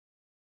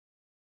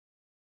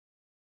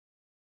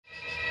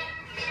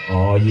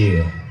Oh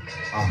yeah.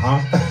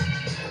 Uh-huh.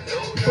 You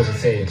supposed to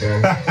say it,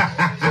 bro.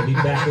 So we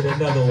back with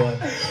another one.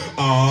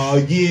 Oh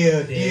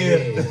yeah,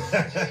 Yeah.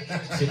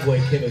 It's your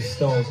boy Kenneth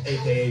Stones,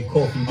 aka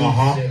Coffee Beats.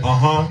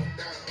 I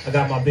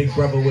got my big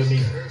brother with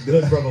me,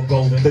 good brother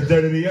Golden. The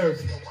dirt of the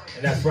earth.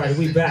 And that's right,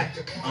 we back.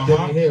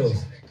 Dirty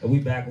Hills. And we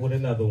back with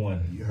another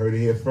one. You heard it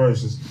here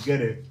first. Let's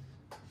get it.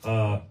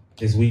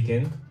 This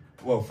weekend.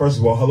 Well, first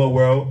of all, hello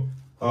world.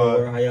 Hello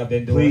world, how y'all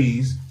been doing?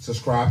 Please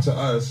subscribe to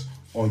us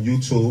on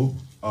YouTube.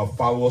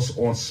 Follow us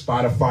on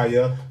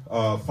Spotify.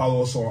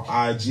 Follow us on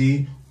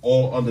IG.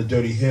 All under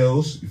Dirty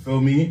Hills. You feel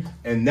me?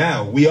 And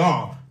now we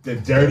are the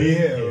Dirty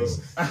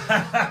Hills.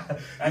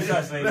 That's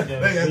us, ladies and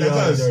gentlemen. That's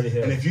us. Dirty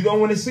Hills. And if you don't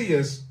want to see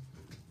us,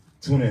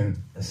 tune in.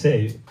 That's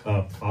it.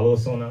 Follow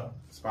us on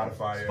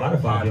Spotify.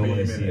 Spotify, you don't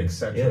want to see it.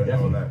 Etc. Yeah,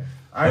 definitely.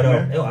 All right,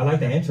 man. I like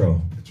the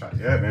intro.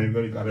 Yeah, man, you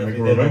really got to make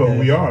it remember who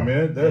we are,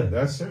 man.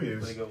 That's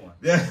serious. Pretty good one.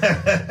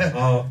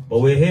 Yeah. But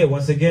we're here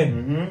once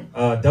again.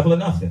 Double or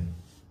Nothing.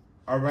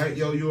 All right,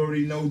 yo, you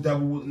already know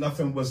Double or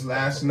Nothing was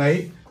last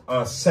night.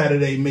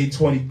 Saturday, May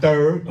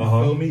 23rd. You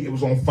feel me? It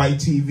was on Fight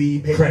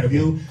TV,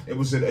 pay-per-view. It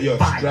was a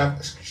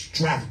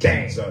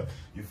extravaganza.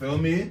 You feel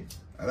me?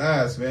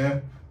 That's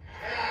man.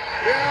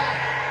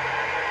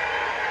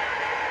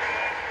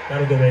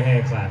 Gotta give it a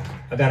hand clap.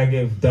 I gotta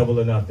give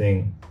Double or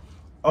Nothing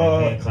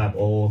a hand clap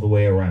all the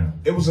way around.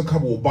 It was a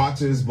couple of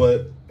botches,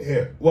 but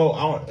here,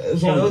 well,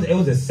 it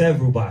was a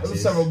several botches. It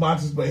was several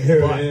botches, but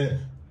here,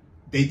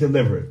 they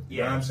delivered. You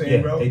know what I'm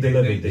saying, bro? They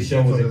delivered. The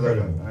show was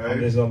incredible. Right? I'm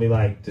just gonna be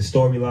like, the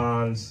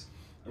storylines,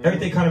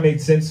 everything kind of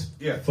made sense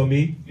for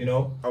me, you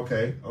know?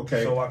 Okay.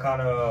 So I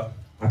kind of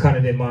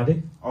didn't mind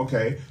it.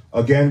 Okay.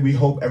 Again, we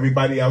hope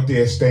everybody out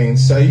there staying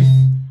safe,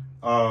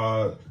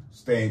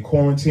 staying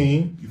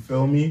quarantined, you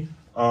feel me?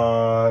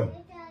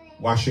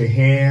 Wash your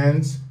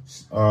hands,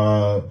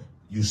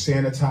 use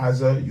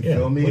sanitizer, you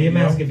feel me? Wear your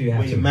mask if you have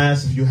to. Wear your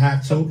mask if you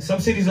have to.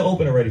 Some cities are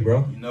open already,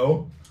 bro. You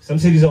know? Some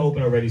cities are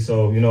open already,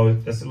 so, you know,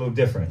 that's a little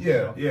different.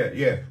 Yeah.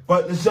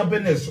 But let's jump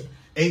in this.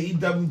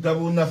 AEW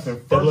Double or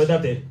Nothing. Double or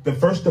Nothing. The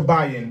first to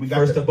buy in. We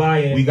got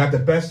We got the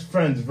Best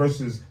Friends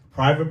versus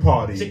Private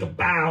Party. Chick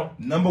about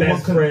number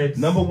one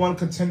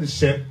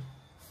contendership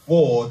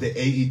for the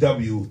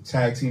AEW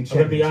Tag Team Championship. I'm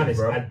gonna be honest,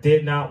 bro. I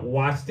did not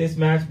watch this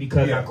match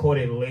because I caught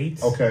it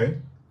late. Okay.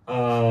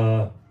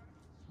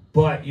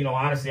 But, you know,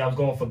 honestly, I was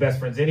going for Best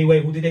Friends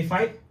anyway. Who did they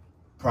fight?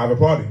 Private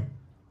Party.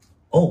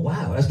 Oh,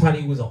 wow. That's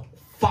probably was a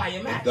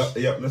fire match.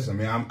 Yeah, listen,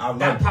 man.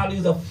 That probably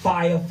was a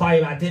fire.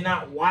 I did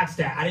not watch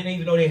that. I didn't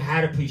even know they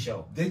had a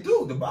pre-show. They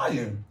do, the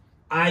buy-in.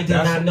 I did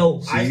not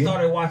know. See? I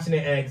started watching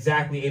it at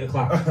exactly 8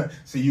 o'clock.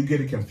 So you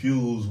get it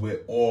confused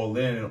with All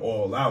In and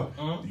All Out.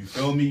 You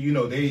feel me? You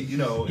know,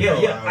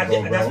 Yeah, I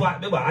did. That's why.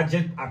 Remember,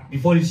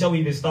 before the show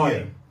even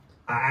started,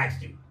 I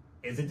asked you,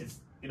 is it this?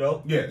 You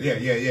know? Yeah.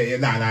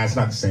 Nah, it's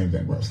not the same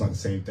thing, bro. It's not the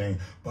same thing.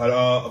 But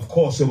of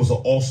course, it was an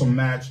awesome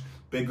match.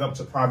 Big up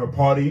to Private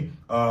Party.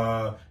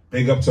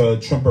 Big up to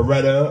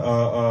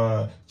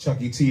Trumperetta,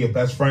 Chucky T, your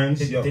Best Friends.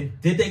 Did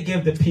they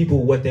give the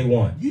people what they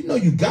want? You know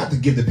you got to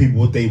give the people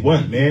what they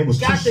want, man. It was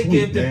got too to sweet,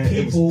 give the man.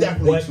 people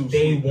what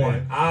they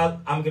want.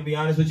 Man. I'm gonna be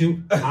honest with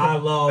you.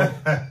 I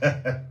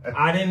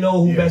didn't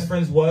know who Best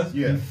Friends was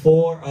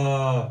before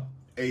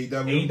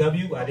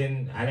AEW. I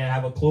didn't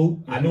have a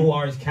clue. I knew who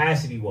Orange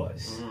Cassidy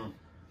was.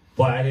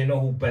 But I didn't know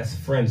who Best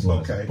Friends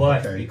was.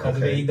 Because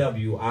of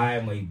AEW, I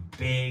am a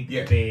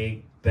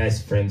big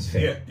Best Friends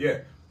fan.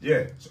 Yeah.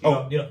 You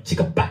know,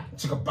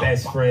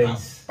 Best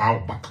Friends.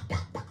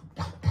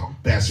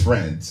 Best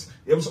Friends.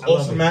 It was an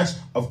awesome match.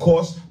 Of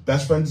course,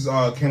 Best Friends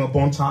came up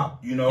on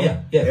top, you know.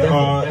 Yeah,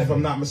 definitely. If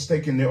I'm not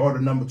mistaken, they are the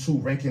number 2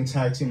 ranking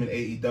tag team in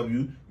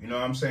AEW. You know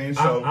what I'm saying?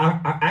 So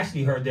I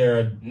actually heard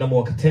they're number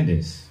 1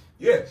 contenders.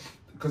 Yeah,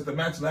 because the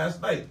match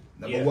last night,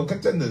 number 1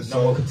 contenders.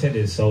 Number 1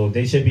 contenders. So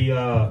they should be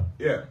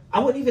I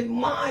wouldn't even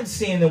mind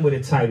seeing them with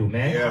a title,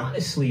 man. Yeah.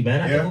 Honestly,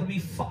 man. I think it would be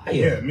fire.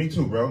 Yeah, me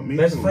too, bro.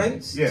 Best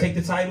Friends, take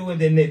the title, and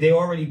then they're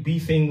already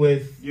beefing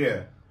with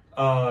the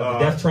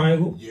Death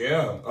Triangle.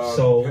 Yeah.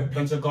 So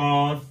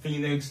Pentagon,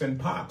 Phoenix, and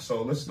Pac.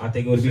 So listen. I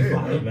think it would be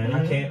fire, man.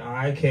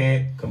 I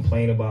can't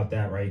complain about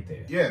that right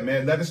there. Yeah,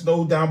 man. Let us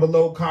know down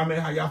below. Comment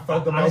how y'all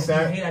felt about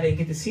that. I didn't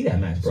get to see that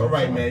match, bro. All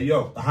right, man.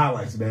 Yo, the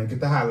highlights, man. Get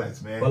the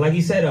highlights, man. But like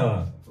you said,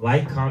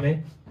 like,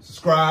 comment,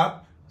 subscribe.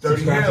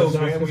 Dirty Hills,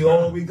 man. We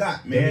all we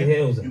got, man. Dirty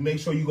Hills. You make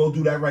sure you go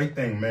do that right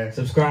thing, man.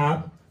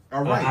 Subscribe.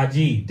 All right.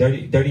 IG,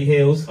 Dirty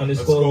Hills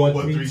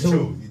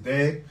 _132. You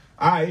dig?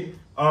 All right.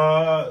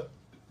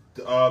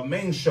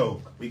 Main show.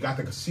 We got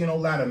the Casino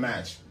Ladder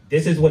match.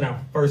 This is when I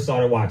first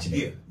started watching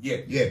it.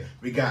 Yeah.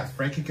 We got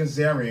Frankie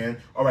Kazarian.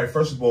 All right,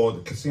 first of all,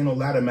 the Casino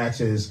Ladder match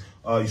is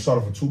you start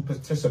off with 2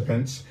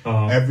 participants.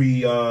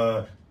 Every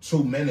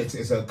 2 minutes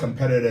is a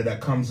competitor that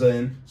comes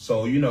in.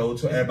 So, you know,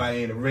 to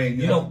everybody in the ring.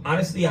 You know,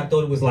 honestly, I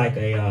thought it was like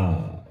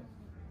a...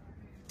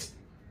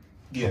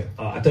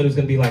 I thought it was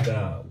going to be like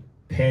a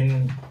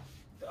pin...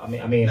 I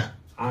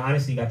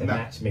honestly got the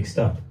match mixed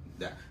up.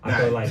 I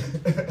thought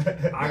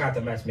I got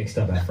the match mixed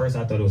up. At first,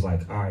 I thought it was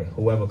like, all right,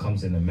 whoever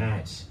comes in the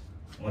match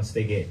once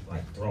they get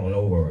like thrown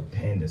over or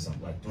pinned or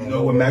something like. You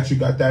know what match you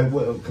got that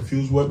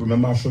confused with?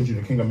 Remember I showed you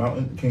the King of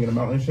the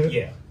Mountain shit?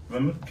 Yeah.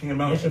 Remember King of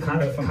the Mountain shit?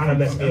 Kind of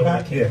messed me up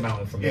with King of the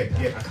Mountain from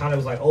Impact. I kind of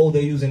was like, oh,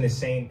 they're using the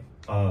same,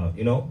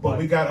 you know. But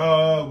we got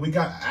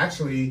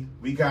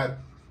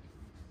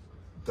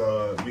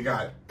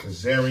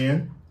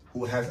Kazarian,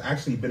 who has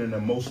actually been in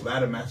the most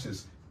ladder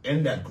matches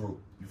in that group.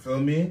 You feel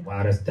me?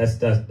 Wow,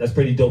 that's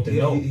pretty dope to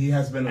know. He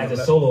has been as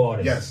a solo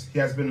artist. Yes, he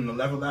has been in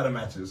 11 ladder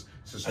matches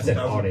since as an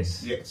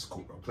artist. Yes,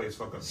 cool. Plays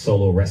fucking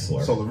solo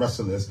wrestler. Solo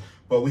wrestlers.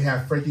 But we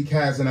have Frankie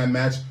Kaz in that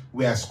match.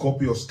 We had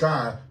Scorpio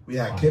Sky. We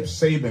had Kip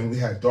Sabian. We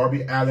had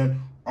Darby Allin,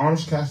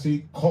 Orange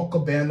Cassidy, Colt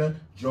Cabana,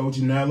 Joe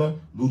Janela,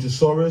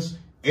 Luchasaurus,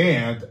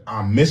 and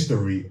our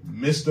mystery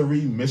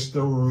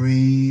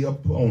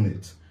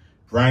opponent,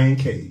 Brian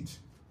Cage.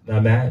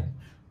 Not mad.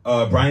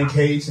 Brian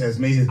Cage has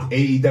made his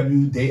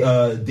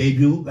AEW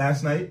debut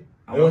last night.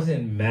 I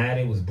wasn't mad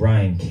it was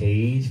Brian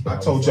Cage. But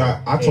I told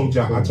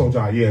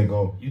y'all a year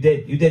ago. You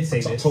did say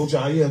this. I told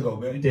y'all a year ago,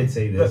 man. You did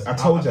say this. I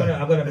told y'all.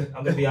 I'm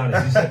gonna be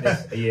honest. You said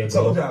this a year ago.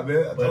 I told y'all,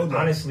 man. But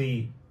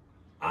honestly,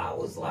 I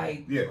was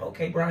like, yeah.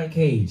 Okay, Brian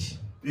Cage.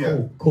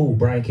 Yeah. Cool,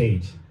 Brian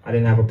Cage. I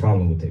didn't have a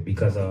problem with it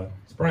because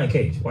it's Brian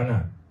Cage. Why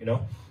not? You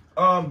know?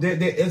 There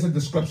is a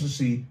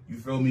discrepancy, you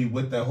feel me,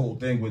 with that whole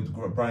thing with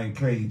Brian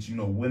Cage, you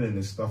know, winning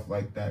and stuff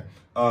like that.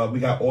 We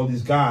got all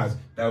these guys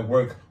that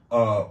work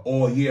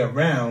all year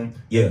round,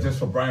 just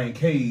for Brian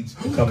Cage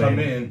to come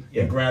in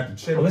and grab the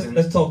chip. Well,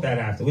 let's talk that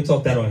after. We'll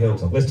talk that on Hill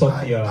Talk. Let's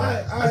talk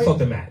let's talk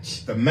the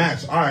match. The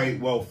match. All right.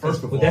 Well,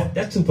 first of all,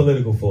 that's too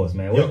political for us,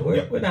 man.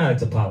 We're not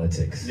into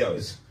politics. Yo,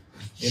 it's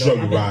show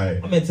you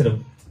right. I'm into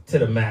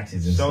the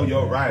matches and show stuff.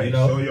 You're right. You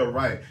know? Show you're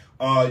right.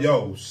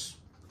 Yo,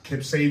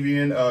 Kip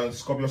Sabian,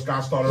 Scorpio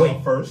Sky started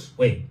off first.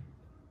 Wait.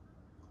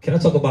 Can I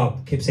talk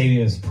about Kip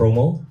Sabian's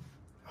promo?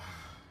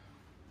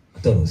 I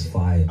thought it was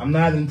fire. I'm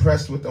not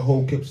impressed with the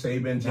whole Kip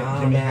Sabian.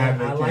 Jimmy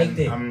Havoc. I liked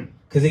it.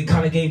 Because it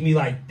kind of gave me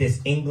like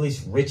this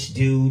English rich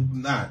dude.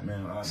 Not,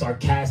 man.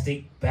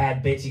 Sarcastic,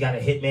 bad bitch. You got a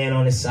hitman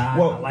on his side.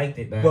 I liked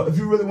it, man. Well, if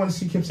you really want to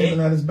see Kip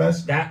Sabian at his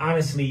best. That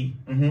honestly,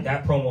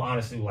 that promo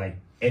honestly like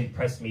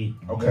impressed me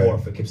more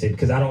for Kip Sabian.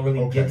 Because I don't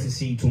really get to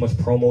see too much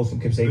promos from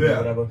Kip Sabian or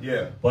whatever.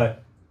 Yeah.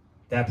 But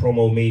that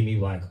promo made me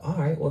like, all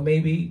right, well,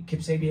 maybe Kip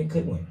Sabian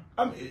could win.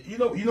 You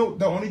know,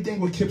 the only thing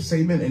with Kip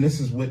Sabian, and this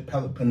is with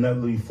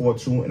Penelope Ford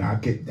too, and I'll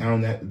get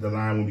down the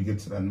line when we get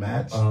to that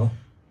match.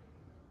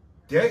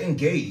 They're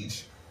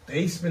engaged.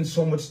 They spend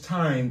so much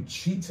time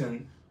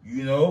cheating,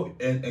 you know,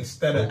 and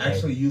instead of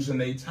actually using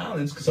their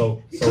talents.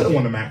 So he could have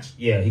won the match.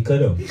 Yeah, he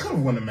could have. He could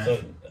have won the match.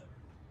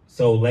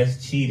 So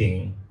less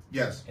cheating.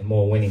 Yes. And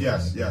more winning.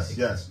 Yes.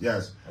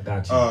 I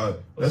got you.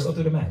 Let's go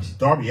through the match.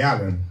 Darby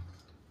Allin.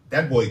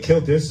 That boy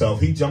killed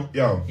himself. He jumped,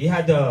 He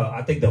had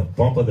I think the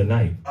bump of the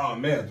night. Oh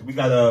man, we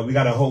got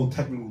a whole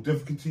technical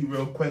difficulty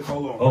real quick.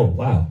 Hold on. Oh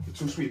wow. You're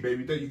too sweet,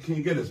 baby. Can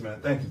you get us,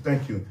 man?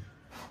 Thank you.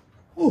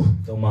 Whew.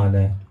 Don't mind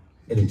that.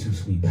 It'll too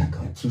sweet back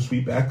up. Too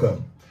sweet back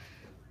up.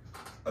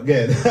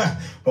 Again,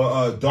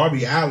 but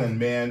Darby Allin,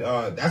 man,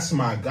 that's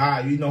my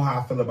guy. You know how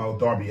I feel about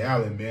Darby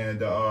Allin, man.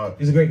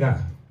 He's a great guy.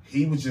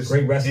 He was just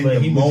great wrestler.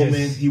 In the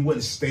moment. He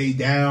wouldn't stay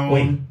down.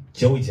 Wait.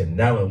 Joey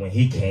Janela when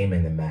he came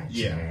in the match,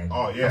 man.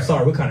 Oh, yeah. I'm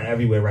sorry, we're kind of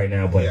everywhere right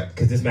now, but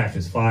because this match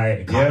was fire.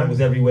 It kind of was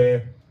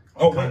everywhere.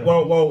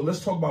 Well,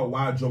 let's talk about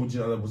why Joey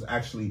Janela was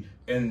actually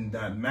in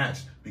that match,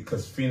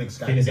 because Phoenix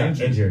got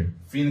injured.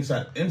 Phoenix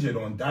got injured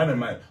on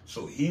Dynamite,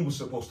 so he was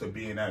supposed to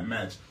be in that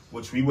match,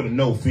 which we would have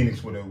known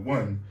Phoenix would have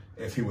won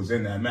if he was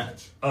in that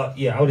match.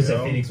 Yeah, I would have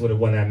said Phoenix would have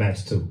won that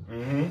match too.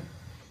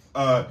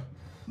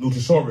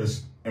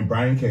 Luchasaurus and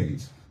Brian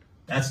Cage.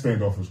 That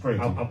standoff was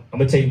crazy. I'm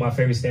gonna tell you my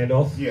favorite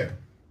standoff. Yeah.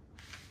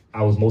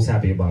 I was most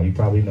happy about. You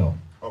probably know.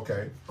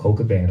 Okay. Colt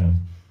Cabana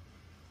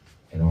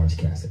and Orange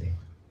Cassidy.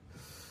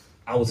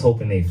 I was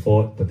hoping they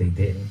fought, but they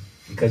didn't,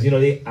 because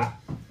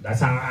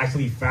that's how I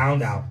actually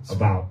found out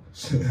about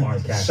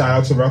Orange Cassidy. Shout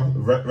out to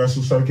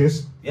Wrestle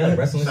Circus. Yeah,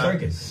 Wrestling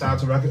Circus.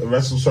 Shout out to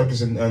Wrestle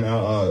Circus in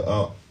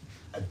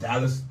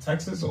Dallas,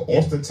 Texas, or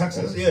Austin,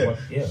 Texas. Yeah.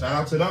 Shout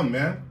out to them,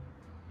 man.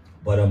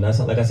 But that's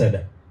like I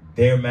said,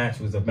 their match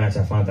was the match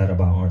I found out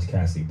about Orange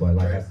Cassidy. But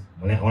like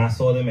when I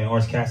saw them and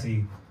Orange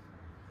Cassidy.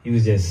 He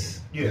was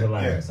just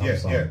hilarious. I'm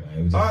sorry,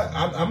 man.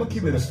 I'm gonna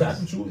keep it a fact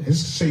with you.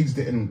 His shades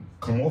didn't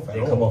come off at all.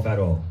 Didn't come off at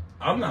all.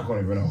 I'm not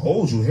gonna even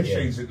hold you. His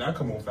shades did not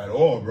come off at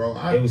all, bro.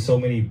 There was so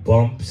many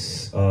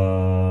bumps.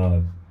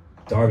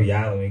 Darby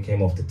Allin when he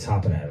came off the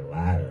top of that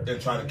ladder. They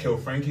tried to kill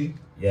Frankie.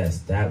 Yes,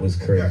 that was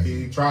crazy.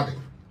 Yeah, he tried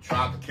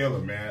to kill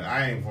him, man.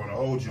 I ain't gonna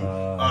hold you.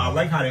 I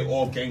like how they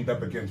all ganged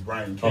up against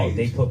Brian Cage. Oh,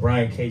 they put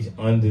Brian Cage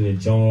under the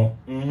joint.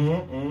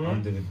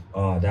 Under the.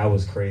 That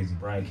was crazy.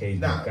 Brian Cage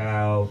knocked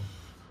out.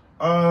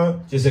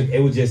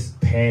 It was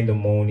just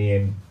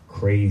pandemonium,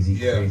 crazy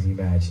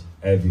match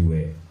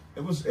everywhere.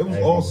 It was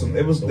awesome.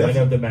 It was the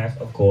winner of the match,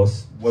 of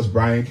course, was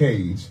Brian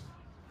Cage.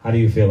 How do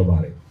you feel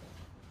about it?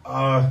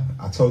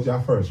 I told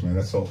y'all first, man.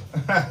 That's all.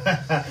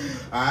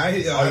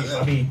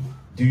 I mean,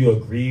 do you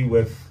agree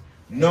with?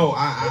 No,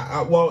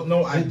 I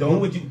don't. Who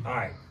would you? All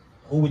right,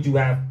 who would you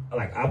have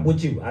like I'm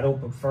with you. I don't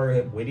prefer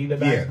him winning the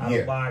match. I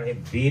don't mind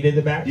him being in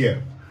the match. Yeah.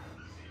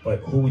 But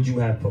who would you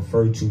have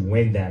preferred to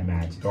win that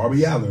match?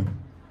 Darby Allin.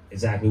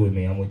 Exactly with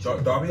me. I'm with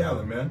you. Darby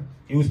Allin, man.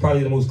 He was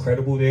probably the most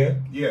credible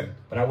there. Yeah.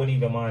 But I wouldn't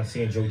even mind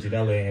seeing Joe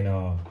Janela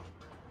and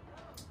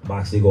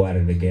Moxley go at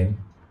it again.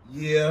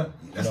 Yeah.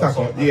 That's not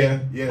going. Yeah.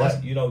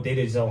 But they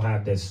just don't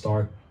have that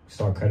star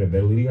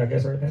credibility, I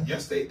guess, right now.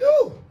 Yes, they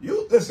do.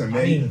 You listen,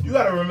 man. You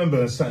got to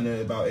remember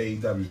something about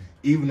AEW.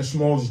 Even the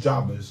smallest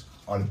jobbers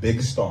are the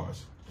biggest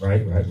stars.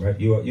 Right.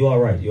 You are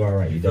right. You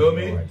definitely feel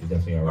me? All right. You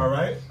definitely are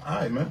right. All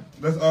right, man.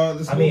 Let's.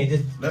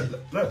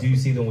 Do you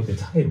see them with the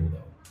title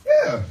though?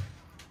 Yeah.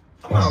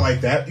 I'm not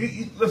like that.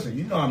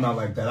 Listen, I'm not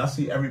like that. I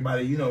see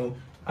everybody.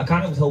 I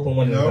kind of was hoping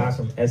one of the guys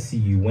from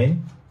SCU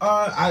win.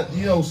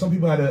 Some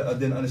people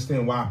didn't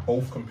understand why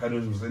both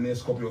competitors was in there,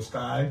 Scorpio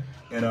Sky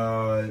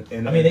and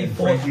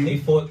they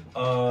fought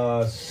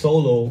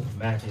solo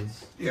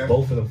matches. Yeah.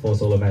 Both of them fought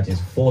solo matches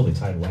for the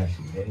title,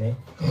 actually, didn't they?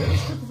 Where did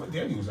Christopher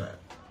Daniels at?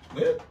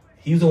 Where?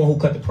 He was the one who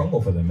cut the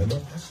promo for them, remember?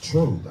 That's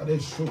true. That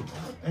is true.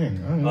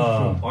 Dang,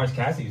 Orange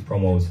Cassidy's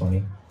promo was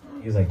funny.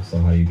 He was like, "So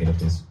how do you get up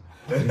this?"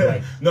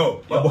 Like,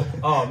 no.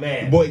 Oh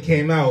man. The boy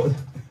came out.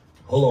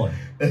 Hold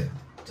on.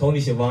 Tony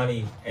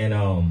Schiavone and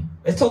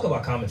let's talk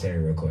about commentary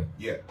real quick.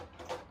 Yeah.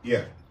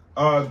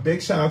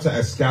 Big shout out to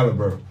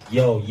Excalibur.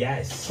 Yo,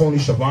 yes. Tony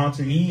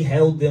Schiavone. He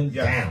held them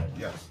down.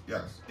 Yes.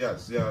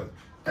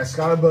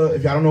 Excalibur,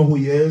 if y'all don't know who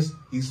he is,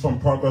 he's from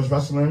Progress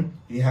Wrestling.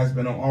 He has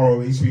been on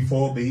ROH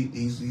before, but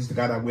he's the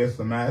guy that wears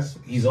the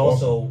mask. He's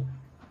also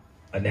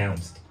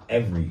announced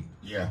every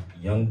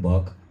Young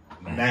Buck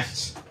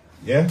match.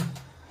 Yeah.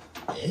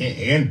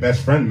 And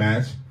best friend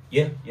match.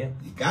 Yeah. You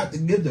got to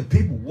give the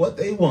people what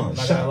they want.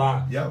 I'm not gonna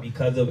lie.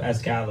 Because of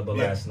Excalibur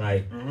last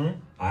night,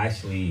 I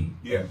actually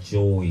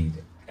enjoyed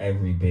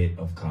every bit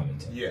of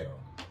commentary. Yeah.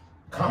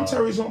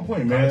 Commentary's on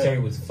point, man. Commentary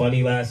was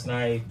funny last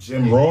night.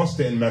 Jim Ross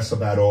didn't mess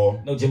up at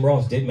all. No, Jim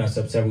Ross did mess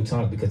up several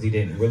times because he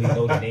didn't really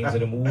know the names of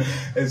the moves.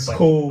 It's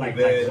cool, like,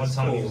 man. Like one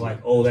time he was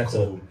like, "Oh,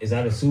 is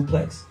that a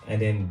suplex?"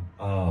 And then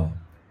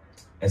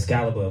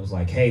Excalibur was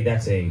like, "Hey,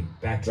 that's a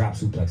backdrop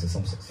suplex or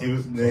something." He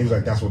was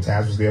like, "That's what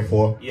Taz was there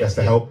for. That's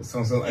to help."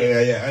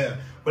 Yeah.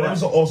 But it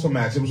was an awesome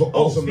match. It was an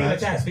awesome match.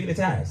 Speaking of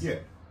Taz, yeah.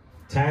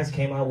 Taz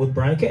came out with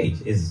Brian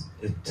Cage. Is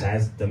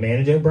Taz the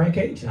manager of Brian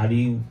Cage? How do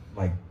you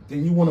like?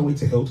 Didn't you want to wait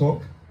till Hill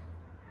Talk?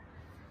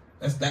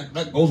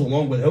 That goes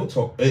along with Hill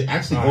Talk. It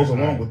actually goes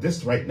along with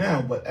this right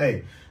now. But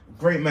hey,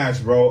 great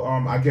match, bro.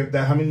 I give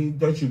that. How many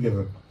dirt you give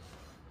it?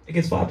 It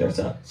gets 5 thirds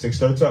up. 6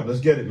 thirds up. Let's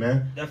get it,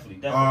 man.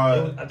 Definitely.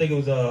 I think it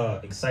was a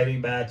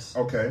exciting match.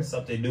 Okay.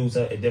 Something new,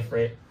 something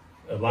different.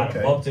 A lot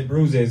of bumps and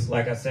bruises.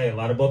 Like I said, a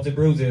lot of bumps and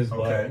bruises.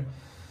 Okay.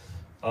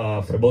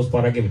 But for the most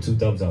part, I give it 2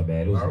 thumbs up,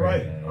 man. It was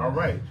great, man. All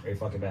right. Great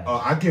fucking match.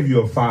 I give you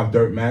a 5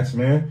 dirt match,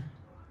 man.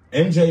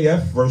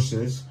 MJF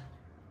versus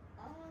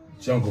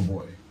Jungle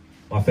Boy.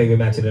 My favorite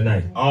match of the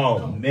night.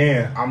 Oh,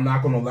 man. I'm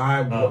not going to lie.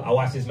 I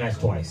watched this match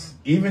twice.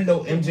 Even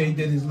though MJ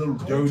did his little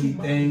dirty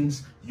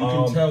things, you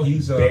can tell he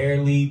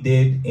barely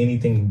did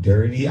anything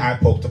dirty. He eye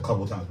poked a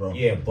couple times, bro.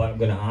 Yeah, but I'm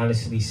going to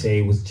honestly say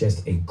it was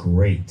just a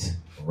great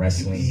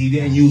wrestling. He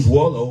didn't use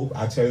Warlow,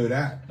 I tell you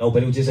that. No,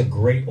 but it was just a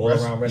great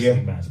all-around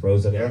wrestling match, bro.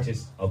 So that was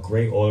just a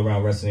great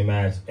all-around wrestling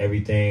match.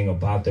 Everything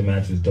about the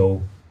match was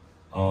dope.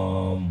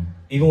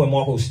 Even when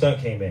Marco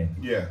Stunt came in.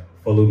 Yeah.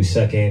 For a little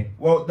second.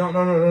 Well, no.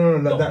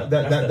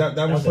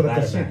 That was for the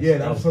casino. Yeah,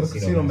 that was for the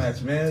casino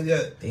match, man.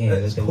 Yeah,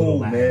 it's cool,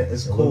 man.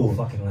 It's cool.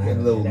 Fucking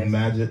ladder. Little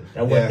magic.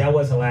 That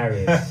was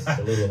hilarious.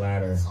 The little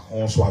ladder.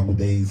 Hornswoggle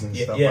days and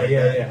stuff like that.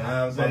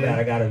 Yeah. My bad,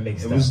 I got it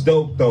mixed up. It was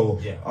dope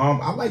though. Yeah.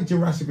 I like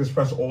Jurassic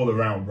Express all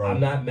around, bro. I'm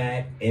not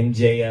mad.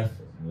 MJF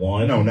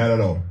won. No, not at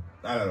all.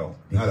 Not at all.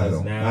 Not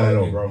at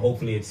all, bro.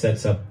 Hopefully, it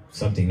sets up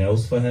something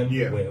else for him.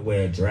 Yeah.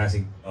 Where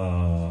Jurassic,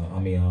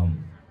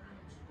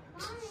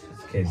 what's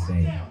the kid's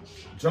name?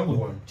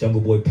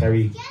 Jungle Boy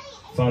Perry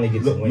finally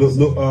gets a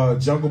win.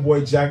 Jungle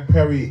Boy Jack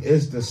Perry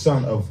is the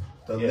son of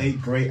the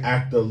late great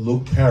actor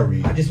Luke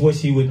Perry. I just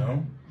wish he would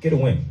get a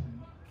win.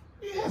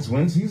 He has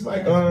wins. He's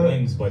like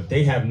wins, but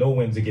they have no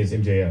wins against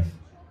MJF.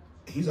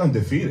 He's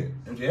undefeated.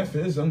 MJF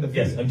is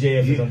undefeated. Yes,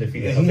 MJF is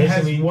undefeated. He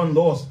has one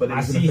loss, but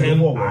I see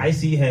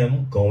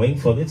him going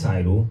for the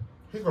title.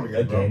 He's gonna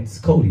get it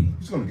against Cody.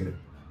 He's gonna get it.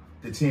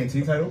 The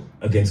TNT title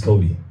against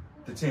Cody.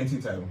 The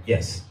TNT title.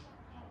 Yes.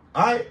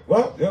 All right.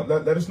 Well,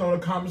 let us know in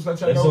the comments.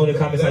 Let us know in the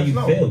comments how you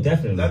feel.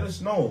 Definitely. Let us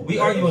know. We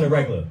argue on the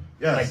regular.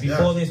 Yes. Like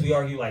before this, we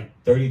argue like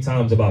 30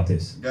 times about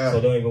this. Yeah.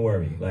 So don't even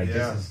worry. Like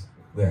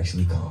we're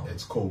actually calm.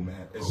 It's cool,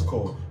 man. It's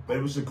cool. But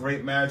it was a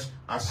great match.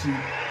 I see.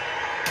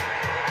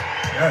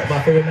 Yes.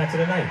 My favorite match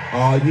of the night.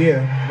 Oh,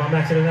 yeah. My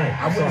match of the night.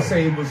 I wouldn't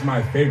say it was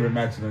my favorite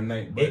match of the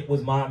night. But it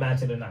was my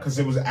match of the night. Because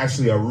it was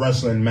actually a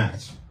wrestling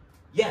match.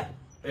 Yeah.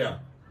 Yeah.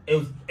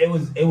 It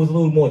was a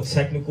little more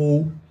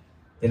technical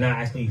than I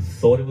actually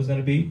thought it was going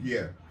to be.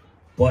 Yeah.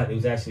 But it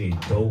was actually a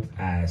dope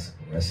ass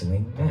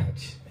wrestling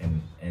match,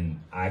 and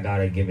I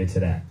gotta give it to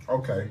that.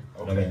 Okay.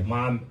 I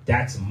mean,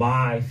 that's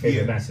my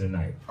favorite match of the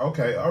night.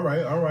 Okay, all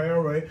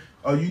right.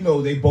 You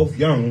know, they both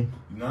young.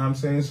 You know what I'm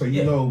saying? So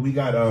you know, we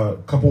got a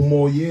couple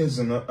more years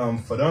in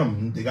for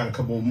them. They got a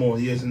couple more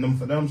years in them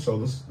for them. So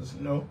let's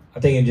you know. I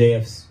think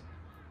MJF's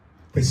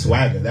pretty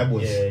swagger. That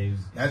was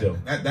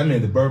dope. That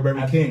man, the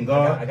Burberry King.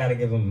 God, I gotta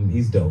give him.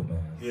 He's dope, man.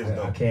 He is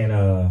dope. I can't.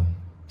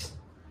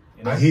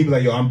 You know? He'd be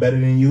like, yo, I'm better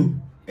than you,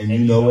 and you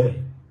know it.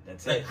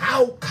 That's like,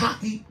 how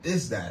cocky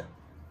is that?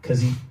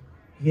 Because he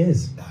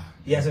is.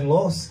 He hasn't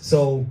lost.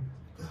 So,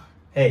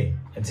 hey,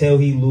 until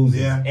he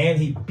loses, and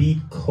he beat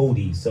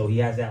Cody, so he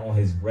has that on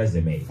his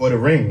resume for the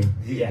ring.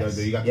 He got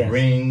the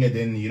ring, and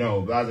then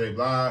blah blah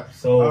blah.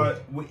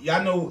 So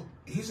y'all know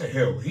he's a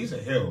heel. He's a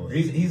heel.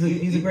 He's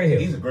a great heel.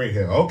 He's a great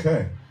heel.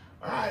 Okay,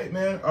 all right,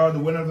 man. The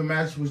winner of the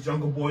match was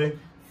Jungle Boy.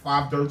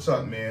 5 dirts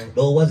up, man.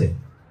 No, was it?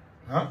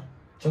 Huh?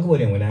 Jungle Boy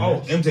didn't win that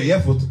match.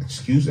 MJF was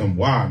excuse and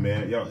why,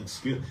 man. Yo,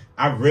 excuse.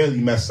 I rarely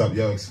mess up,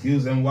 yo.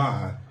 Excuse and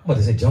why. I'm about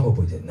to say Jungle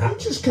Boy did not. You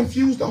just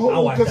confused the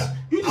whole.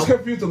 You just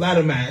confused the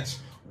ladder match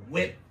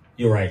with.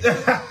 You're right.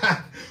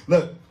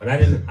 Look, but I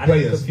didn't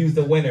confuse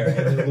the winner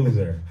and the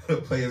loser.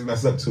 Players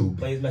mess up too.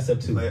 Players mess up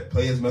too,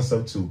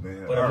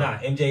 man. But I'm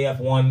not. MJF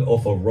won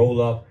off a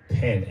roll-up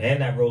pin,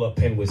 and that roll-up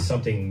pin was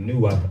something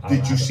new.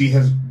 Did you see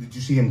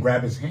him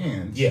grab his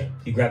hands? Yeah,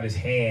 he grabbed his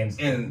hands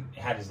and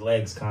had his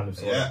legs kind of.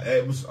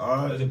 It was.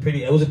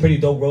 It was a pretty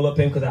dope roll-up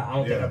pin because I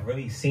don't think I've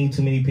really seen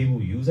too many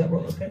people use that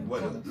roll-up pin.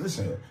 Well,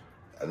 listen,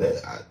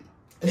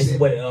 it's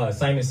what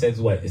Simon says.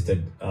 What it's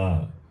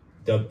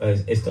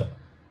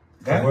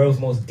the world's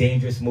most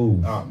dangerous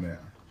move. Oh man,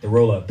 the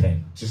roll-up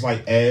pin. Just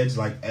like Edge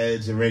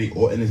and Randy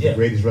Orton is the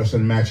greatest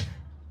wrestling match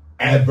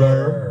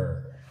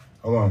ever.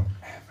 Hold on,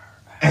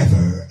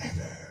 ever.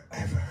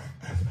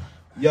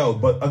 Yo,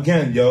 but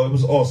again, it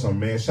was awesome,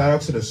 man. Shout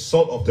out to the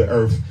salt of the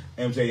earth,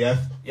 MJF,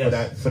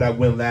 for that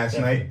win last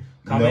night.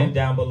 Comment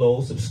down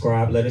below,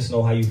 subscribe, let us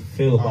know how you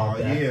feel about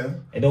that. Yeah.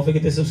 And don't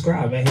forget to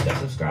subscribe, man. Hit that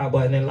subscribe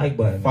button and like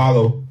button.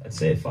 Follow.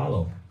 That's it,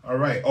 follow. All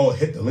right.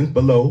 Hit the link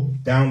below,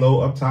 down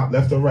low, up top,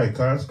 left or right,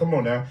 cuz. Come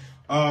on now.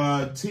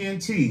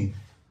 TNT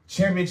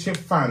Championship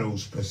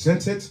Finals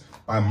presented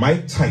by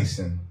Mike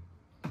Tyson.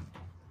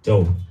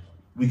 Dope.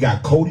 We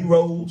got Cody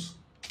Rhodes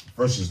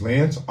versus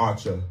Lance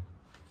Archer.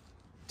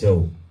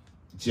 Dope.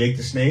 Jake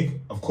the Snake,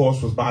 of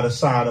course, was by the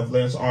side of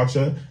Lance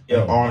Archer.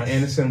 And Arn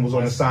Anderson was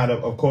on the side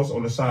of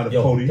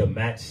Cody. The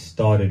match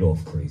started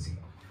off crazy.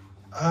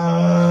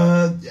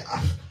 I'm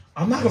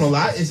not gonna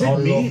lie. Is it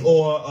me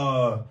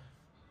or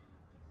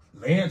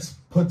Lance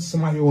puts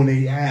somebody on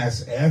their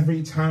ass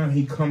every time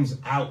he comes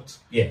out?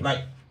 Yeah.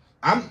 Like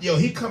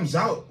he comes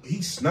out,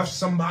 he snuffs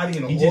somebody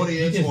in the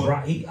audience.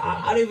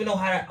 I don't even know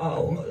how that.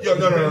 No.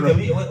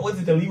 Was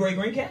it the Leroy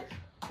Green cat?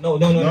 No.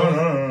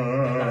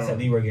 I said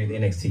Leroy Green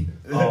NXT.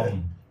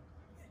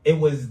 It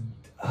was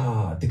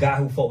the guy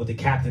who fought with the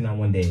captain on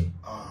one day.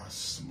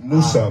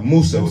 Musa.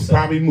 It was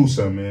probably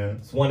Musa, man.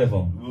 It's one of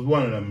them. It was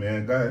one of them,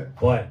 man. Go ahead.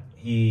 But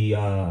he,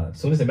 as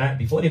soon as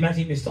before the match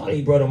even started,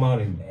 he brought him out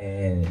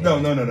and no.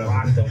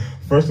 rocked him.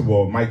 First of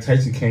all, Mike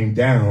Tyson came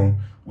down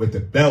with the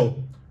belt.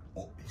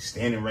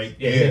 Standing right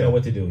there. He didn't know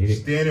what to do.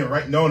 Standing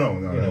right. No.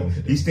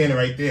 He's standing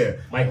right there.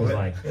 Mike was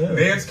like,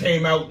 Lance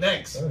came out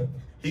next.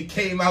 He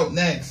came out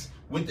next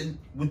with the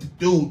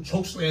dude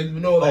chokeslam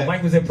and all that.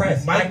 Mike was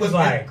impressed. Mike was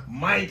like,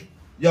 I ain't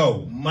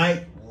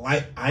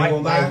gonna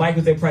lie. Mike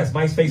was impressed.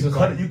 Mike's face was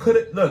like, you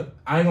couldn't look.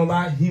 I ain't gonna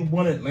lie. He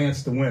wanted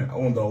Lance to win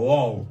on the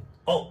wall.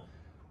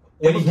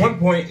 It was one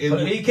point.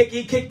 He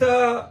kicked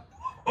Arn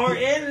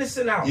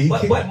Anderson out,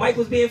 but Mike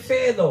was being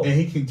fair though, and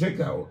he kicked Jake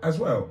out as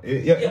well.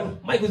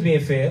 Mike was being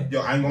fair.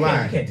 Yo, I ain't gonna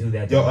lie. You can't do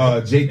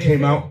that. Jake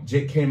came out.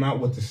 Jake came out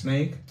with the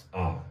snake.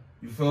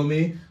 You feel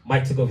me?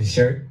 Mike took off his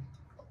shirt.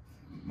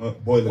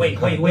 Wait.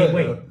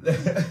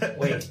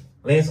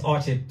 Lance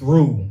Archer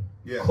threw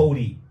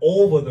Cody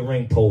over the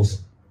ring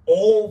post,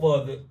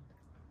 over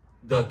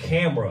the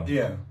camera,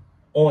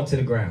 onto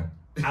the ground.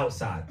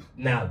 Outside.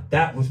 Now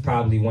that was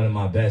probably one of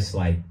my best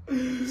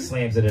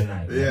slams of the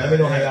night. Yeah, let me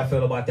know how y'all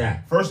feel about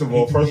that. First of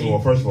all, let's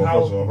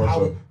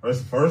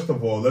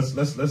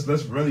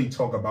really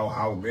talk about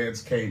how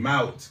Lance came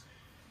out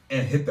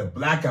and hit the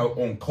blackout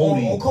on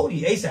Cody. On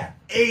Cody, ASAP.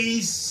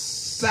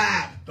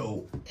 ASAP.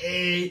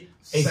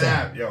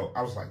 Yo,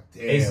 I was like,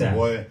 damn,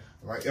 boy.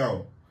 Like,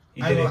 yo.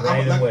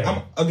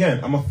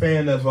 I'm a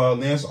fan of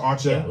Lance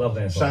Archer. Yeah, I love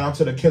Lance Archer. Shout out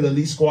to the Killer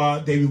Elite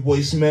Squad, David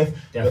Boy Smith,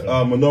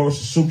 Minoru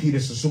Suzuki, the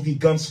Suzuki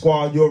Gun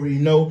Squad. You already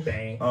know.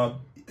 Bang.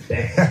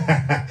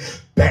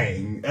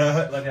 Bang.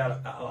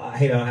 I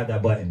hate I don't have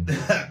that button.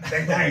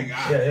 Bang.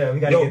 Yeah, we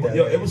gotta get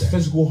that. It was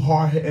physical,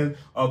 hard hitting.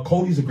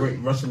 Cody's a great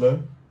wrestler.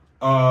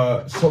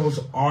 So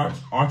was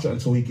Archer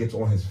until he gets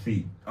on his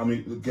feet. I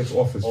mean, gets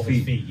off his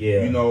feet.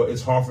 Yeah. You know,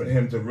 it's hard for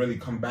him to really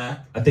come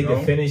back. I think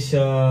the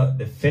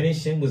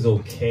finishing was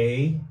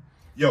okay.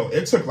 Yo,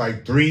 it took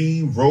like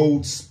 3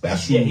 road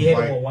specials. Yeah, he hit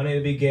him on one in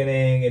the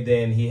beginning, and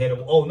then he hit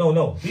him. Oh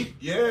no.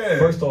 Yeah.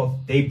 First off,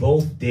 they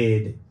both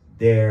did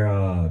their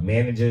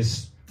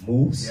managers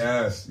moves.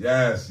 Yes.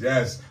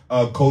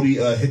 Cody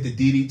hit the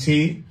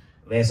DDT.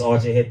 Lance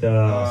Archer hit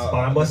the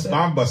spine buster.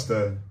 Spine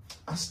buster.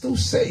 I still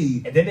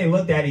say. And then they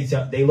looked at each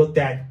other. They looked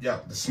at. Yeah,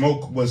 the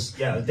smoke was.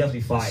 Yeah, it was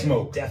definitely fire.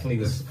 Smoke. Definitely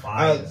was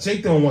fire.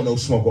 Jake don't want no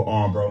smoke with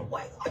Arn, bro.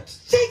 What?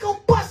 Jake gonna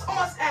bust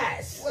Arn's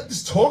ass. What?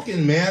 Just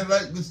talking, man.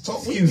 Like, let's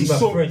talk. We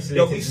saw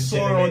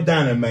it on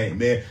Dynamite,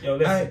 man. Yo,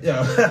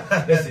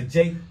 listen.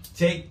 Listen,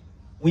 Jake,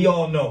 we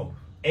all know,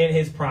 in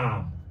his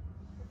prime,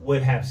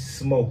 would have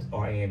smoked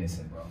Arn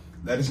Anderson, bro.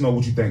 Let us know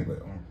what you think,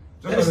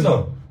 Let us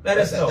know. Let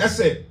us know. That's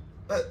it.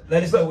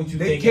 Let us know what you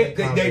think.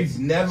 They've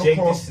never Jake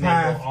crossed the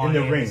paths in the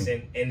Anderson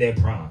ring. In their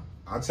prime.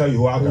 I'll tell you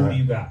who I got. Who do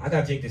you got? I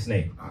got Jake the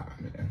Snake. All right,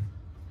 man.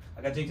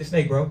 I got Jake the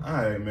Snake, bro. All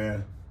right,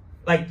 man.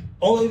 Like,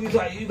 only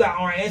you got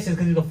Arn Anderson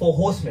because he's a full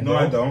horseman, bro.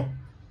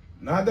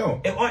 No, I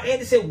don't. If Arn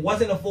Anderson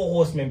wasn't a full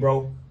horseman,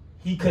 bro,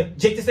 he could.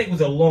 Jake the Snake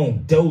was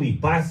alone, dolly,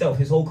 by himself,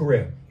 his whole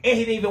career. And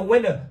he didn't even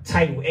win the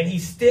title. And he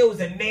still is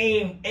a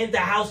name in the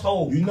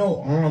household. You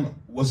know, Arn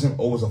wasn't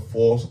always a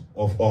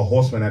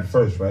horseman at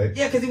first, right?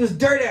 Yeah, because he was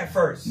dirt at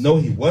first. No,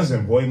 he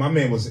wasn't, boy. My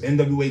man was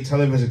NWA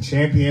television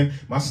champion.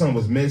 My son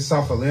was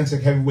Mid-South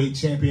Atlantic heavyweight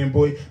champion,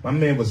 boy. My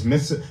man was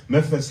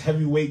Memphis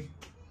heavyweight.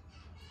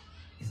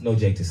 He's no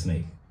Jake the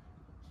Snake.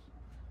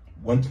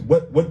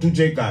 What do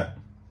Jake got?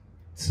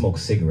 Smoke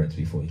cigarettes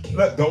before he came.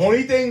 Look, the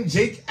only thing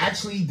Jake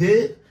actually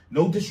did,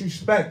 no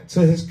disrespect to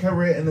his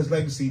career and his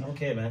legacy,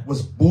 okay, man,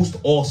 was boost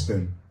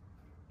Austin.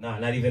 Nah,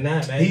 not even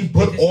that, man. He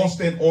put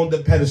Austin on the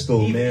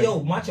pedestal, man.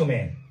 Yo, Macho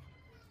Man.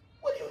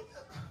 What do you?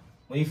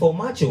 When you fought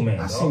Macho Man,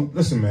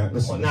 listen, man.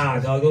 Listen. Nah,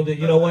 dog.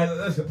 You know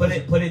what? Put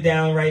it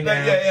down right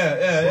now.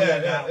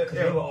 Yeah. Because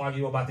we will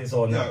argue about this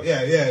all night.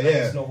 Yeah. Let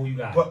us know who you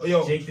got. But,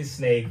 Jake the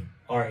Snake,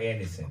 Arn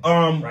Anderson.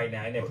 Right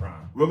now in their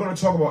prime. We're gonna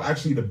talk about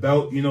actually the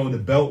belt. You know, the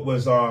belt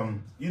was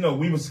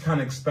we was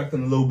kind of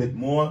expecting a little bit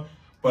more,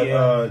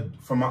 but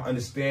from my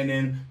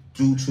understanding,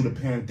 due to the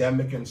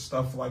pandemic and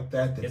stuff like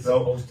that, the belt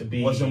supposed to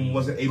be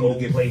wasn't able to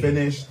get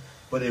finished,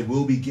 but it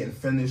will be getting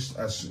finished,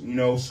 as you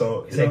know.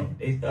 So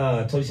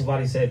Tony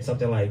Schiavone said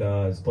something like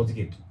it's supposed to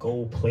get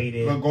gold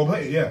plated. Gold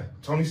plated, yeah.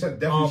 Tony said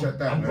said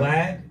that. I'm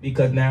glad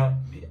because now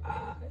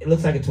it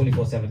looks like a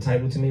 24/7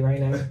 title to me right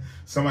now.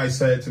 Somebody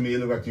said to me it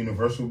looked like the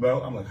Universal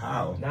belt. I'm like,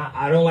 how? Nah,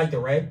 I don't like the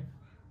red.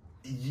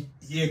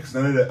 Yeah, because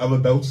none of the other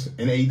belts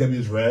in AEW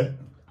is red.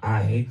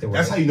 I hate the red.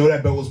 That's how you know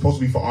that belt was supposed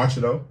to be for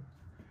Archer, though.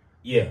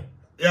 Yeah.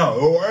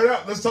 Yo, word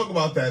up. Let's talk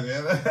about that,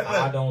 man.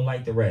 I don't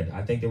like the red.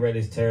 I think the red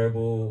is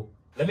terrible.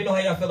 Let me know how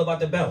y'all feel about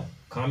the belt.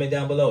 Comment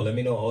down below. Let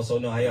me know. Also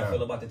know how y'all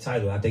feel about the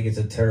title. I think it's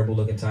a terrible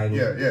looking title.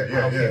 Yeah.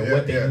 I don't care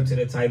what they do to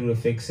the title to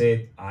fix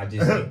it. I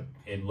just think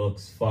it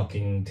looks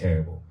fucking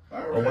terrible.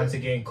 Right. But once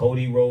again,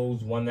 Cody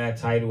Rhodes won that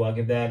title. I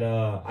give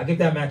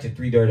that match a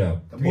 3 dirt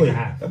up.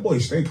 3.5. That boy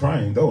stay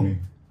crying, don't he?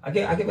 I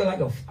give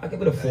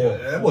it a 4.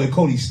 That boy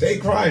Cody stay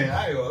crying.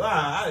 I ain't gonna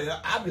lie.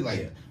 I'll be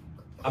like,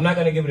 I'm not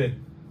gonna give it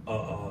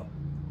a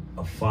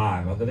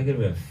 5. I'm gonna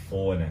give it a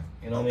 4 now.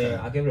 You know what I mean?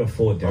 I'll give it a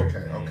 4 dirt.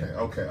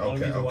 Okay.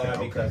 Only reason why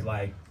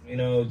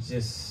because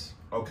just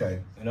okay.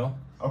 You know?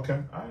 Okay.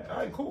 All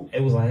right, cool.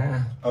 It was like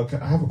Okay,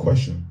 I have a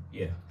question.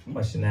 Yeah.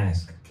 Question to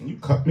ask. Can you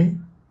cut me?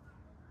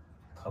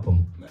 Cup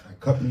him.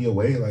 Cut me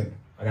away, like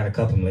I gotta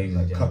cup him, ladies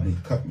and gentlemen.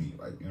 Cut me,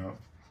 like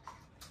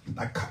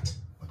Not cut.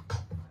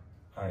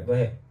 All right, go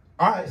ahead.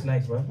 All right. What's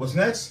next, bro? What's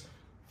next?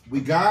 We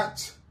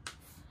got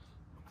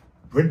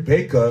Britt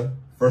Baker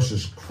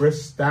versus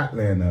Chris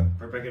Statlander.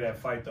 Britt Baker that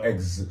fight though.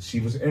 She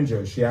was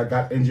injured. She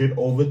got injured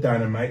over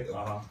Dynamite.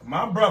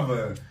 My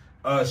brother.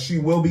 She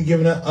will be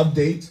giving an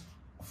update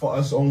for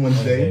us on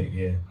Wednesday.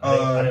 Yeah.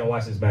 I didn't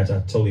watch this match. I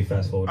totally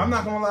fast forwarded. I'm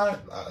not gonna lie.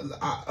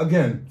 I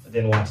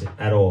didn't watch it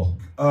at all.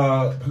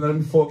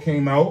 Penelope Ford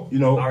came out.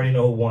 I already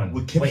know who won.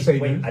 With Kip Sabian.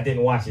 Wait, I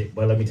didn't watch it,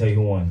 but let me tell you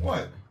who won.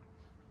 What?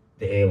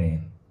 The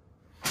Alien.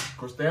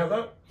 Chris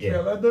Statlander?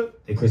 Yeah.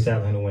 Did Chris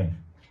Statlander win?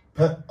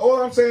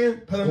 All I'm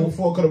saying, Penelope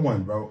Ford could have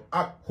won, bro.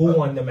 Who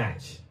won the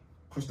match?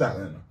 Chris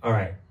Statlander. All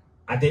right.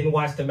 I didn't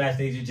watch the match,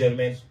 ladies and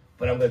gentlemen,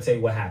 but I'm gonna tell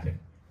you what happened.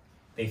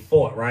 They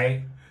fought,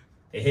 right?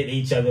 They hit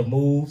each other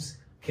moves.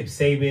 Kip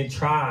Sabian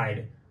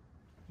tried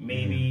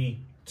maybe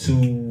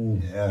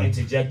to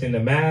interject in the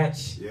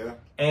match. Yeah.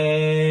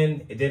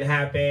 And it didn't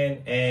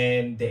happen,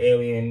 and the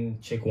Alien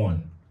chick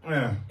won.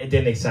 Yeah. It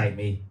didn't excite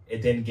me.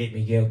 It didn't get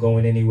me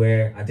going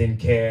anywhere. I didn't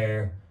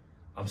care.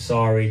 I'm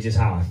sorry, just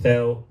how I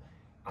felt.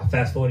 I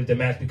fast forwarded the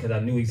match because I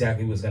knew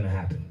exactly what was going to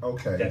happen.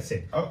 Okay. That's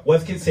it.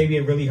 Was Kip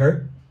Sabian really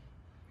hurt?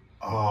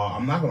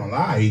 I'm not going to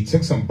lie. He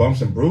took some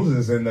bumps and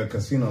bruises in the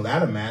casino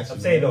ladder match. I'm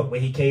saying, though,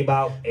 when he came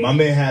out. My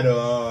man had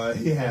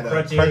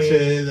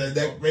crutches and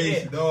neck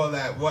brace and all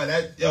that. Boy,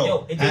 that,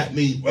 had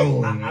me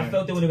rolling. I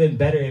felt it would have been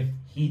better if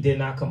he did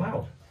not come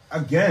out.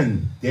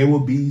 Again, they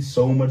would be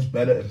so much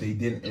better if they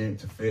didn't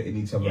interfere in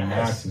each other's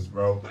matches,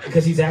 bro.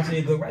 Because he's actually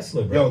a good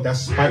wrestler, bro. Yo, that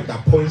spike,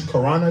 that Poise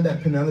Karana,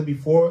 that Penelope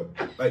Ford,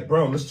 like,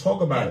 bro, let's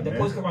talk about it, the man.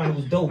 Poise Karana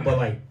was dope, but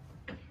like,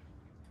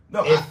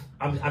 no,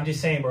 I'm just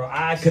saying, bro.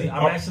 I'm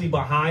actually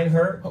behind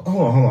her. Hold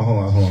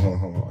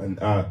on. And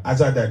as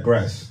I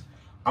digress,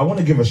 I want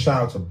to give a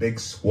shout out to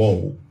Big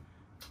Swole.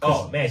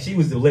 Oh man, she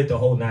was lit the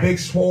whole night. Big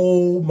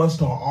Swole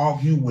must have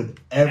argued with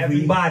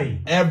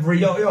everybody.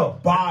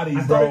 Body,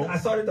 bro. I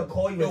started to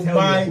call you and tell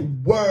you. My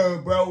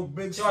word, bro.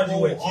 Big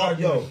Swole.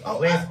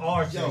 Lance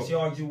Archer. She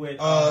argued with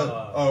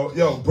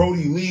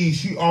Brody Lee.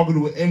 She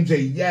argued with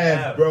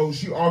MJF, bro.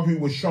 She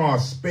argued with Sean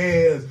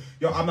Spears.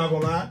 Yo, I'm not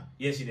gonna lie.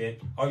 Yes, she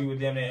did. Argue with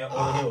them at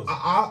Over Hills.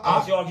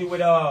 She argued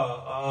with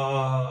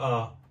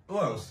who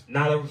else?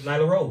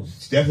 Nyla Rose.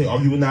 She definitely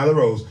argued with Nyla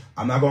Rose.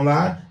 I'm not gonna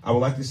lie. I would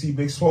like to see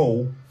Big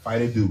Swole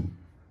fight a dude.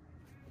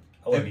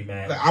 I wouldn't be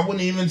mad. I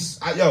wouldn't even.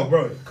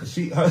 Bro, cause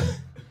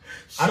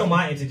I don't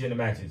mind intergender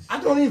matches. I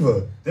don't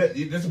either.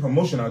 There's a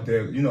promotion out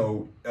there,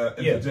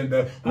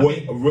 intergender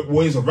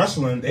Warriors of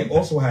Wrestling. They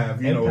also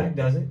have, Impact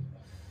does it.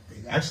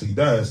 It actually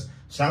does.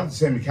 Shout out to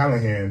Sami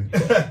Callihan.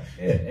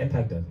 Yeah,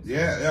 Impact does it.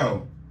 Yeah,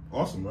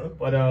 awesome, bro.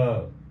 But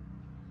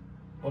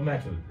what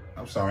match was it?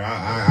 I'm sorry,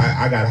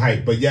 I got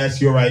hyped, but yes,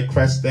 you're right.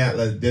 Chris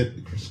Statler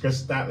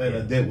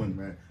did win,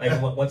 man.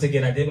 Like once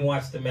again, I didn't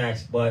watch the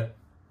match, but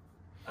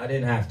I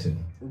didn't have to.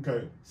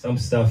 Okay. Some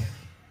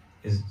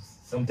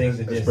things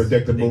are just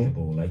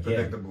predictable. Like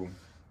predictable.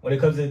 When it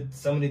comes to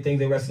some of the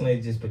things in wrestling,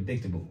 it's just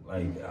predictable.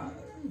 Like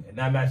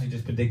that match is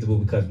just predictable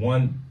because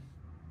one,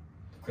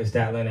 Chris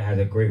Statlander has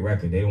a great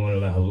record. They don't want to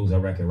let her lose her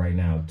record right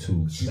now.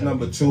 Two, she's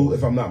number 2,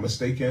 if I'm not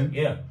mistaken.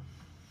 Yeah,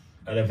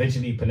 and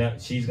eventually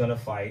she's gonna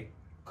fight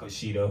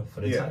Kushida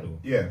for the title.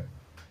 Yeah.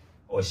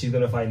 Or she's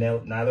gonna fight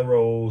Nyla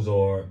Rose,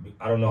 or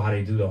I don't know how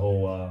they do the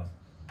whole.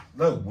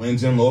 Look,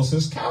 wins and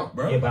losses count,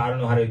 bro. Yeah, but I don't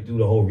know how they do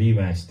the whole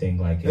rematch thing.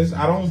 Like,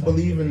 I don't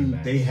believe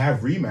they have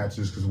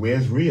rematches because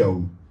where's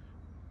Rio?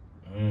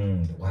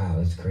 Wow,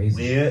 that's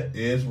crazy. Where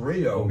is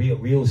Rio? Oh,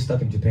 Rio's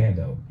stuck in Japan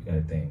though. You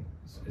gotta think.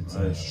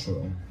 That's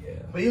true. Yeah.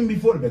 But even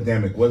before the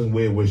pandemic,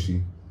 where was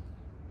she?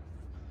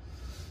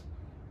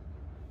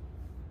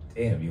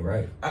 Damn, you're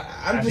right.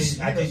 I just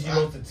you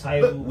wrote the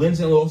title.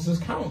 Wins and losses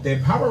count. Their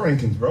power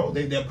rankings, bro.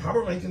 Their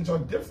power rankings are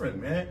different,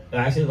 man. I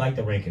actually like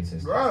the ranking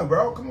system.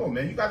 Bro, come on,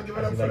 man. You got to give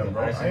it up for them,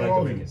 bro. I actually like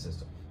the ranking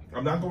system.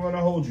 I'm not going to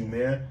hold you,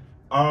 man.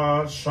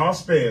 Sean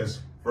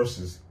Spears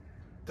versus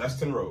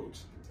Dustin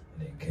Rhodes.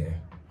 I didn't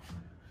care.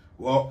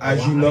 Well,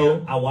 as you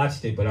know, I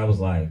watched it, but I was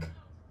like,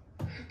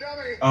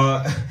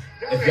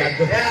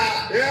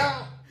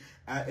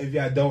 if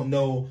y'all don't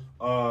know,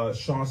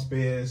 Sean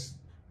Spears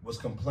was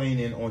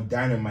complaining on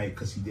Dynamite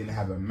because he didn't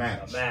have a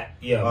match.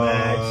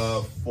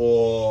 Match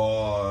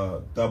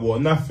for Double or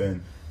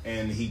Nothing,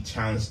 and he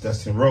challenged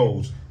Dustin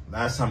Rhodes.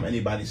 Last time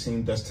anybody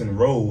seen Dustin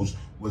Rhodes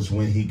was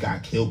when he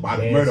got killed by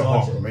the Murder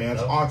Hawk, Lance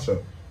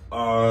Archer.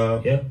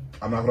 I'm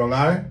not gonna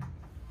lie.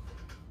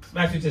 This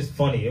match was just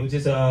funny. It was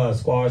just a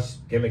squash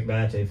gimmick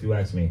match, if you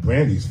ask me.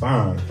 Brandy's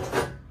fine.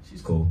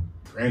 She's cool.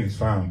 Brandy's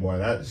fine, boy.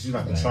 She's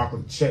like a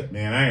chocolate chip,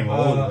 man. I ain't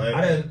gonna hold it.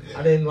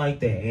 I didn't like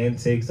the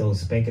antics,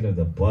 those spanking of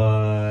the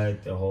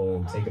butt, the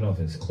whole taking off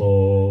his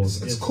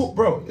clothes. It's cool,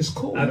 bro. It's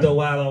cool. After a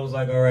while, I was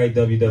like, all right,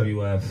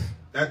 WWF.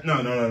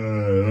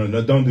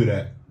 No. Don't do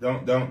that.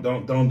 Don't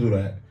do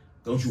that.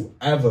 Don't you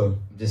ever. I'm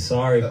just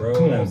sorry, bro.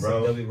 Come on,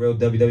 bro. Real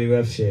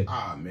WWF shit.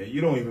 Man, you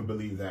don't even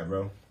believe that,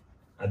 bro.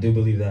 I do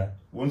believe that.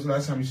 When's the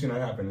last time you seen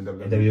that happen in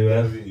WWE?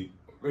 WWF?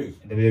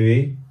 In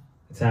WWE?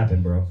 It's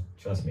happened, bro.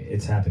 Trust me,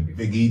 it's happened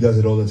before. Big E does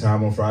it all the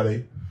time on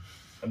Friday.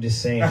 I'm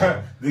just saying.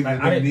 Big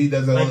E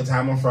does it all the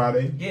time on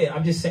Friday. Yeah,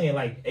 I'm just saying,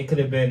 like, he could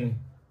have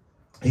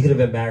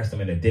embarrassed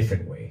him in a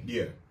different way.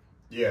 Yeah.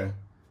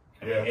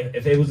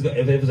 If it was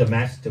a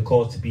match to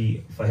cause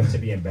for him to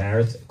be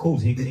embarrassed, cool.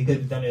 He could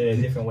have done it in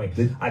a different way.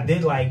 I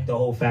did like the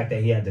whole fact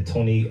that he had the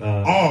Tony.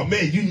 Oh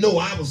man,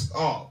 I was.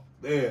 Oh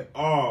man.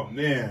 Oh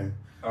man.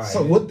 All right,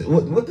 so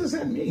man. What does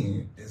that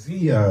mean? Is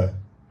he? I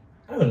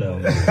don't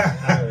know.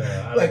 I don't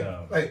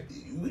know. Like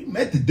we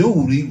met the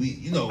dude.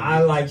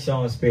 I like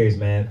Sean Spears,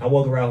 man. I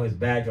walk around with his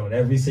badge on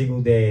every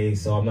single day,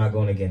 so I'm not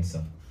going against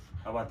him.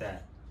 How about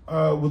that?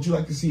 Would you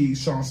like to see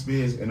Sean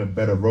Spears in a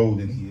better role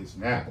than he is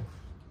now?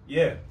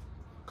 Yeah.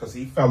 Because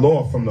he fell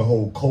off from the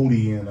whole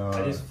Cody and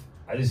I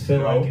just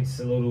feel like it's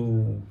a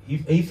little.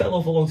 He fell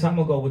off a long time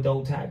ago with the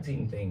whole tag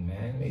team thing,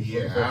 man.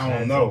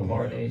 I don't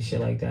know, and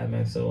shit like that,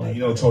 man. So like,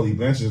 Tully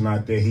Blanchard's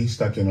not there. He's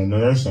stuck in a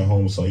nursing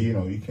home, so you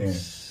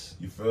can't.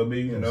 You feel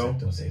me?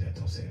 Don't say that.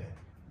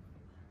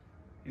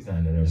 He's not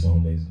in a nursing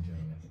home, ladies and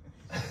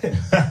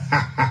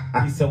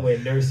gentlemen. He's somewhere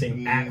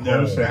nursing at home.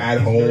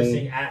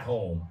 Nursing at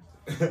home.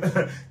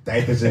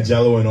 Diapers and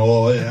Jello and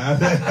all.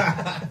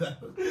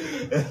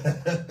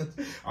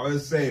 I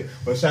was saying,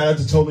 but shout out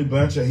to Tully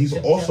Blanchard. He's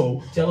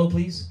also Jello,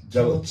 please.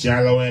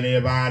 Jello,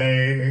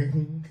 anybody?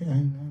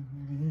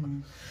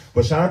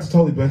 But shout out to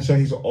Tully Blanchard.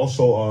 He's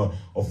also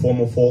a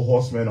former Four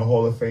Horseman, a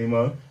Hall of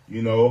Famer.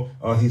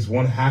 He's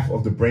one half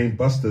of the Brain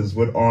Busters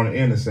with Arn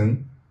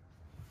Anderson.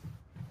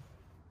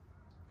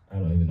 I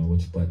don't even know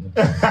which button.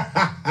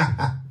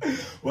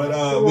 But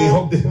we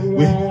hope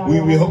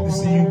to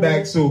see you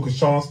back soon because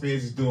Sean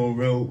Spears is doing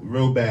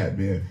real bad,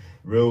 man.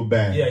 Real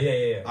bad.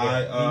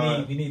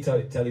 Yeah. We need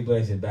Tully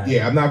Blanchard back.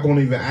 Yeah, I'm not going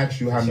to even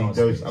ask you how many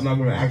doses. I'm not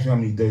going to ask you how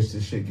many doses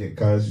this shit get,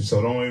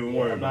 so don't even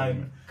worry about it.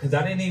 Because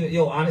I didn't even.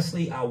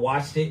 Honestly, I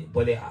watched it,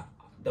 but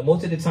the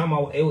most of the time,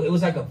 it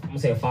was like I'm gonna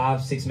say a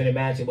 5-6 minute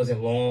match. It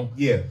wasn't long.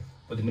 Yeah.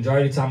 But the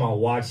majority of the time I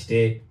watched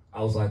it,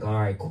 I was like, all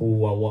right,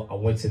 cool. I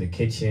went to the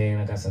kitchen.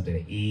 I got something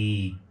to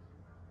eat.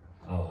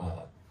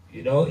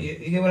 You know, you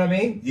get what I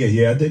mean?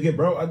 Yeah, I dig it,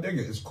 bro. I dig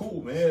it. It's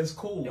cool, man. It's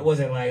cool. It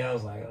wasn't like I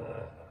was like,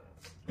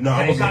 no.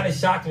 It kind of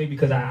shocked me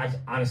because I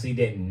honestly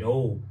didn't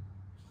know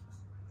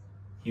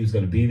he was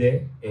gonna be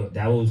there.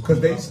 That was because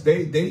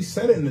they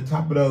said it in the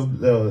top of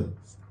the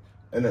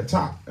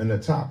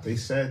top. They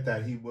said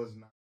that he was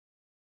not.